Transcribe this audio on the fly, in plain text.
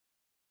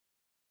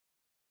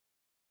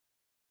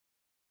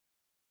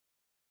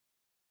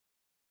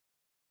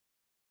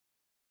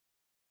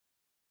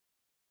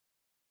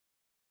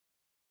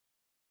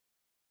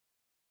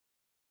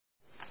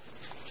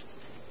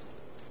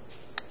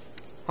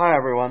Hi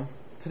everyone.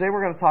 Today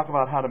we're going to talk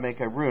about how to make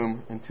a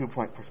room in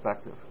two-point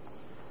perspective.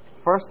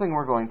 First thing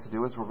we're going to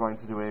do is we're going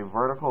to do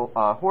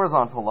a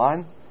horizontal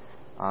line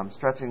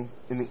stretching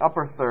in the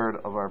upper third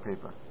of our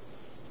paper.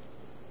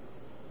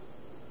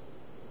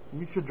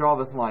 You should draw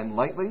this line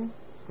lightly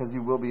because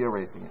you will be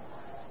erasing it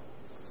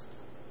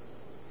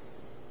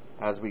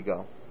as we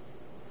go.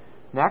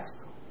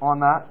 Next, on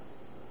that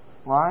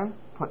line,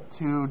 put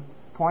 2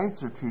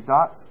 points or 2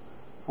 dots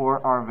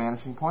for our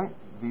vanishing point,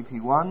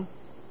 VP1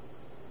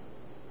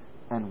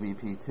 and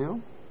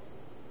VP2.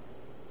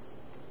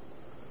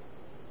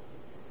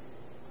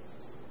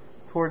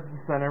 Towards the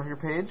center of your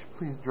page,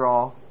 please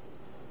draw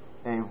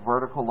a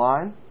vertical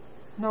line,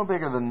 no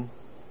bigger than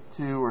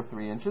 2 or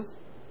 3 inches.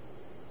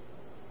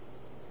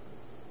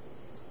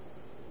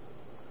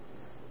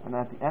 And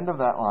at the end of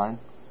that line,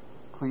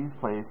 please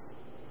place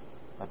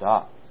a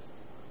dot.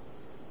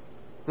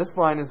 This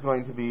line is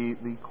going to be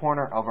the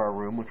corner of our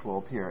room, which will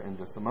appear in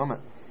just a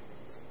moment.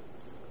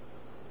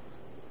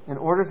 In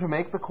order to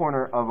make the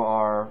corner of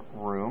our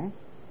room,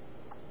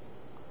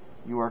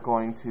 you are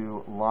going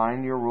to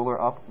line your ruler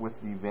up with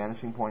the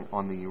vanishing point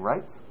on the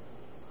right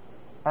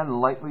and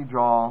lightly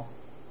draw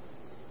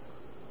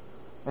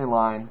a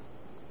line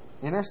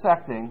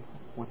intersecting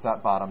with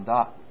that bottom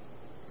dot.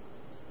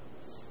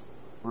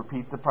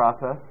 Repeat the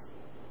process,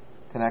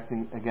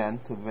 connecting again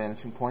to the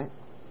vanishing point,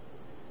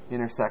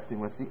 intersecting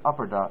with the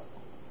upper dot.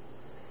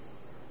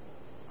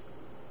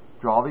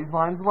 Draw these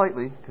lines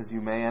lightly because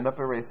you may end up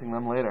erasing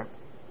them later.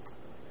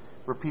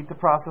 Repeat the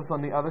process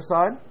on the other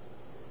side,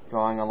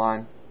 drawing a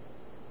line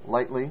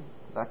lightly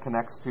that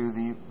connects to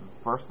the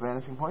first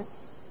vanishing point,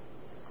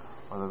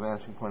 or the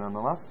vanishing point on the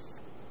left,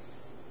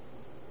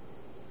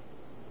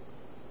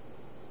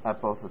 at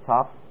both the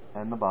top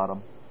and the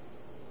bottom.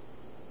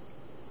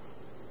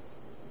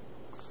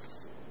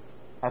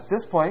 At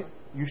this point,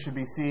 you should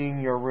be seeing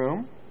your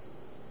room.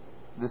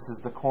 This is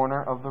the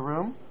corner of the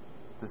room.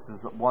 This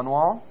is 1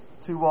 wall,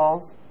 2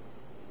 walls,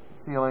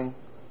 ceiling,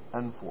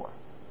 and 4.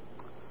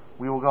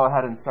 We will go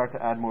ahead and start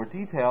to add more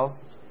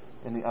details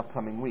in the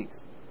upcoming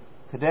weeks.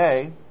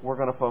 Today, we're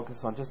going to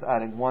focus on just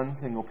adding one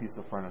single piece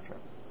of furniture,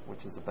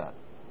 which is a bed.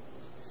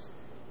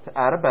 To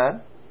add a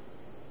bed,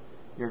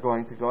 you're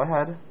going to go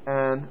ahead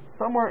and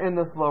somewhere in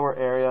this lower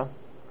area,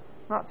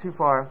 not too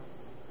far,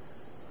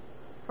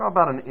 draw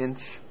about an inch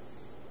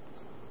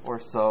or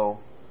so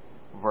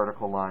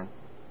vertical line.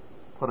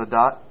 Put a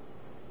dot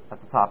at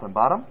the top and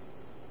bottom,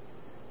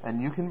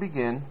 and you can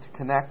begin to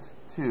connect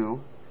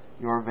to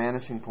your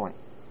vanishing point.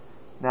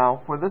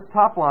 Now, for this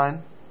top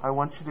line,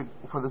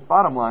 for this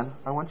bottom line,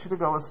 I want you to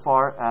go as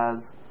far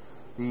as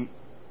the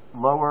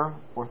lower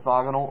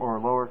orthogonal or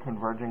lower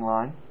converging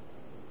line.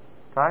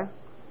 Okay?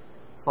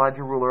 Slide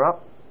your ruler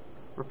up,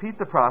 repeat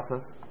the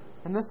process,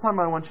 and this time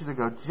I want you to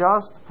go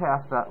just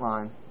past that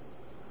line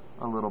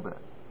a little bit.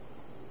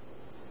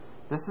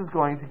 This is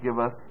going to give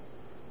us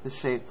the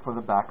shape for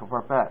the back of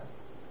our bed.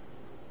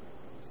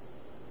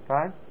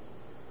 Okay?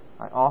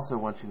 I also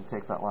want you to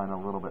take that line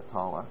a little bit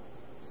taller.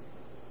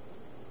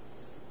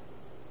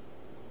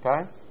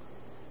 Okay?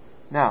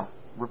 Now,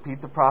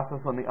 repeat the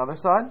process on the other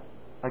side.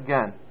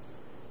 Again,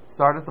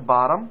 start at the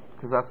bottom,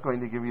 because that's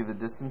going to give you the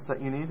distance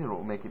that you need. It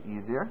will make it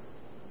easier.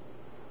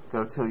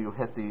 Go till you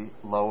hit the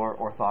lower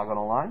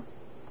orthogonal line.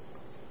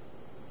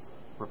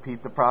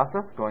 Repeat the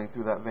process, going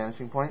through that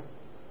vanishing point.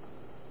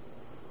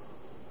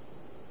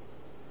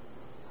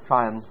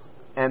 Try and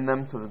end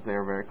them so that they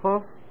are very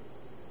close.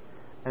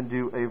 And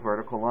do a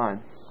vertical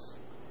line.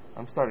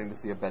 I'm starting to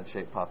see a bed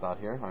shape pop out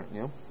here, aren't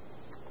you?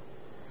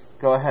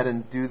 Go ahead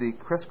and do the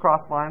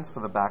crisscross lines for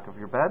the back of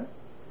your bed.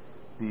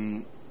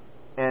 The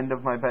end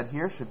of my bed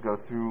here should go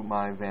through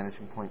my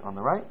vanishing point on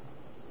the right,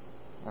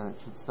 and it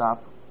should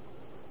stop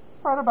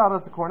right about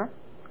at the corner.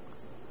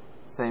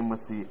 Same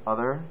with the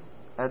other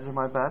edge of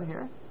my bed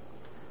here,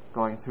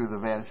 going through the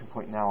vanishing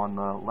point now on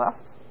the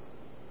left,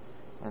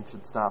 and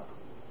should stop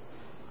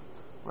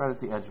right at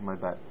the edge of my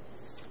bed.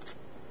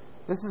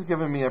 This has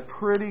given me a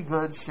pretty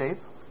good shape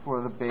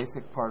for the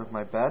basic part of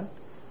my bed.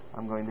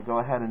 I'm going to go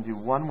ahead and do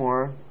one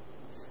more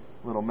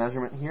little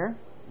measurement here,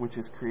 which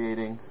is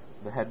creating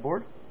the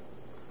headboard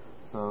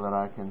so that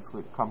I can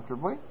sleep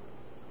comfortably.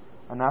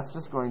 And that's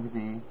just going to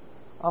be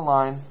a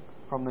line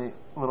from the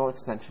little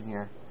extension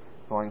here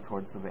going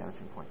towards the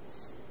vanishing point.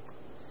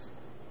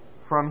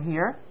 From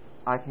here,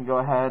 I can go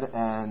ahead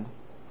and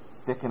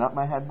thicken up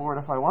my headboard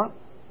if I want.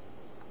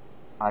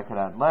 I could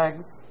add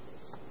legs.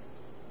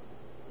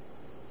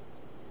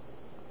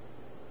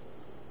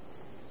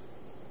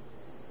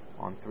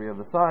 On 3 of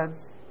the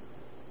sides.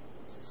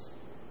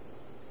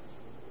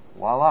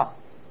 Voila.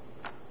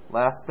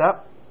 Last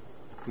step,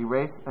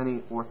 erase any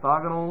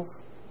orthogonals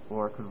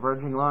or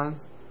converging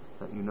lines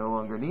that you no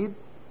longer need.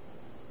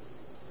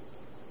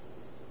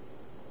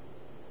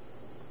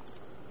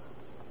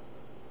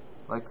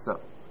 Like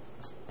so.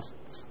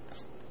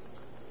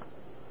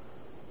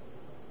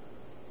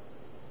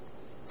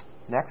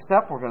 Next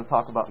step, we're going to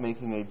talk about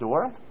making a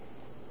door.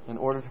 In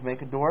order to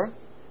make a door,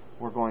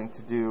 we're going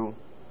to do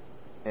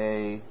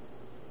a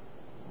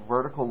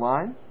vertical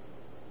line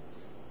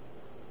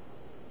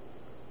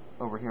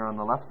over here on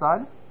the left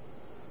side.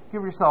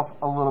 Give yourself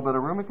a little bit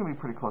of room. It can be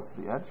pretty close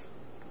to the edge.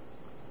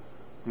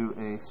 Do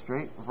a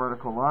straight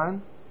vertical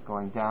line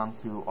going down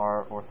to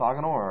our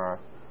orthogonal or our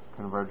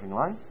converging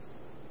line.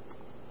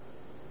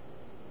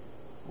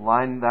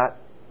 Line that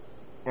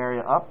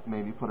area up,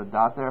 maybe put a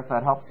dot there if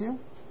that helps you,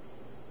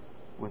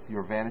 with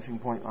your vanishing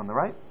point on the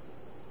right.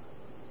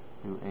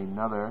 Do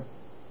another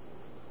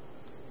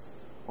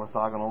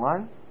orthogonal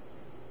line.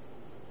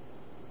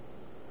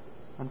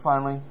 And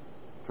finally,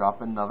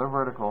 drop another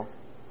vertical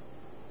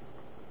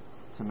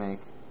to make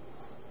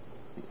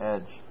the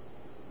edge.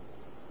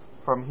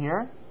 From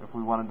here, if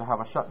we wanted to have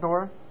a shut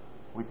door,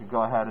 we could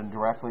go ahead and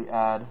directly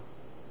add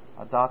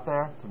a dot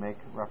there to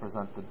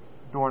represent the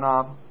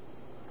doorknob.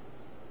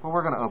 But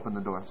we're going to open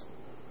the doors.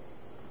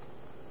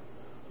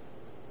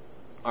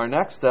 Our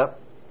next step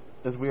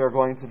is we are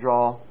going to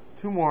draw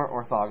two more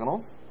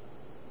orthogonals.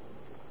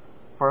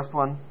 First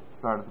one,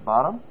 start at the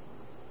bottom,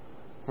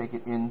 take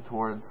it in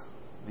towards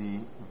the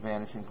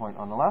vanishing point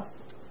on the left.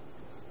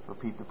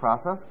 Repeat the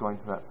process, going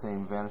to that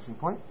same vanishing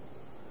point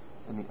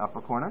in the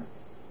upper corner.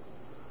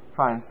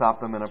 Try and stop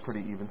them in a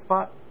pretty even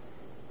spot.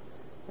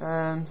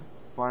 And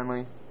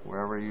finally,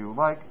 wherever you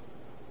like,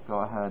 go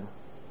ahead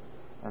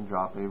and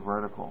drop a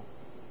vertical.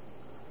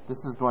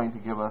 This is going to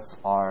give us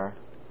our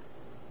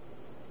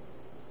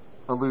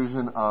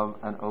illusion of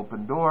an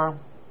open door.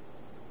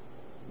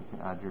 You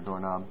can add your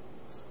doorknob,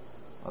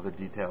 other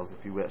details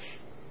if you wish.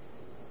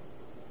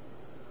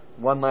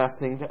 One last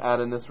thing to add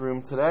in this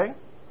room today.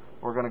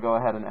 We're going to go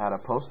ahead and add a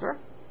poster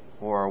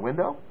or a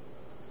window.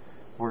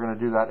 We're going to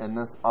do that in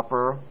this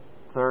upper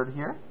third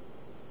here.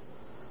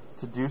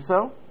 To do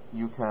so,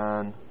 you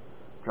can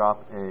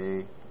drop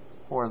a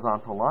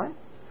horizontal line,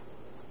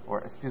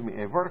 or excuse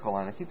me, a vertical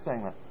line. I keep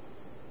saying that.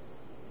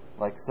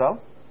 Like so.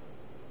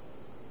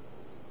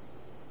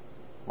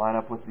 Line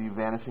up with the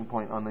vanishing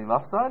point on the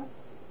left side.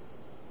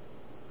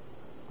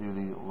 Do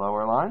the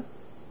lower line.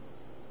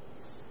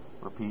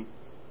 Repeat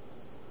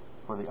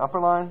for the upper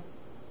line.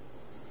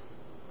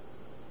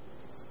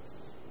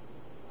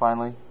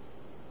 Finally,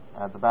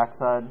 add the back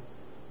side.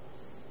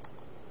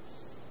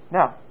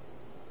 Now,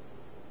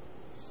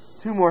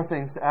 two more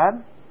things to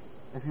add.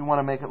 If you want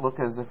to make it look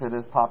as if it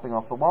is popping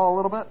off the wall a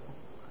little bit,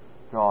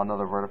 draw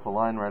another vertical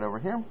line right over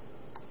here,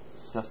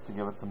 just to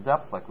give it some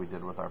depth like we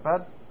did with our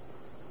bed.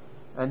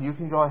 And you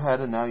can go ahead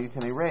and now you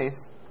can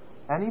erase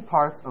any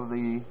parts of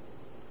the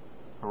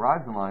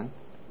horizon line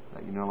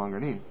that you no longer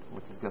need,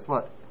 which is, guess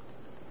what?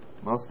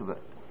 Most of it.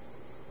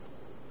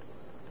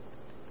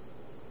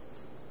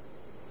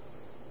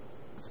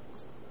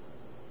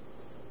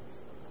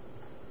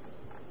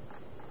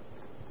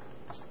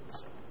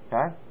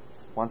 Okay,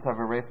 once I've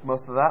erased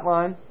most of that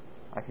line,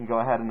 I can go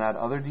ahead and add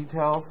other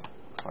details.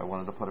 If I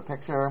wanted to put a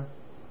picture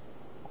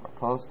or a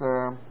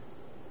poster of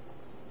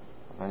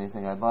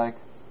anything I'd like,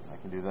 I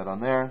can do that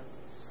on there.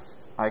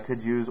 I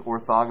could use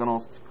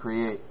orthogonals to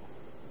create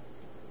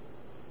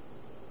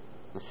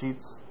the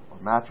sheets or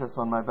mattress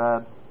on my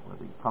bed, or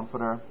the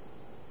comforter.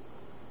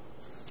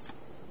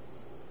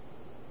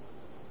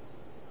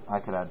 I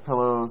could add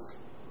pillows.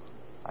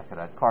 I could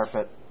add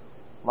carpet.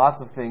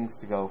 Lots of things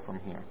to go from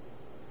here.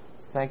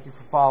 Thank you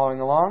for following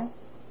along.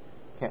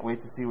 Can't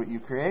wait to see what you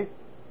create.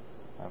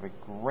 Have a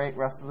great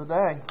rest of the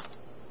day.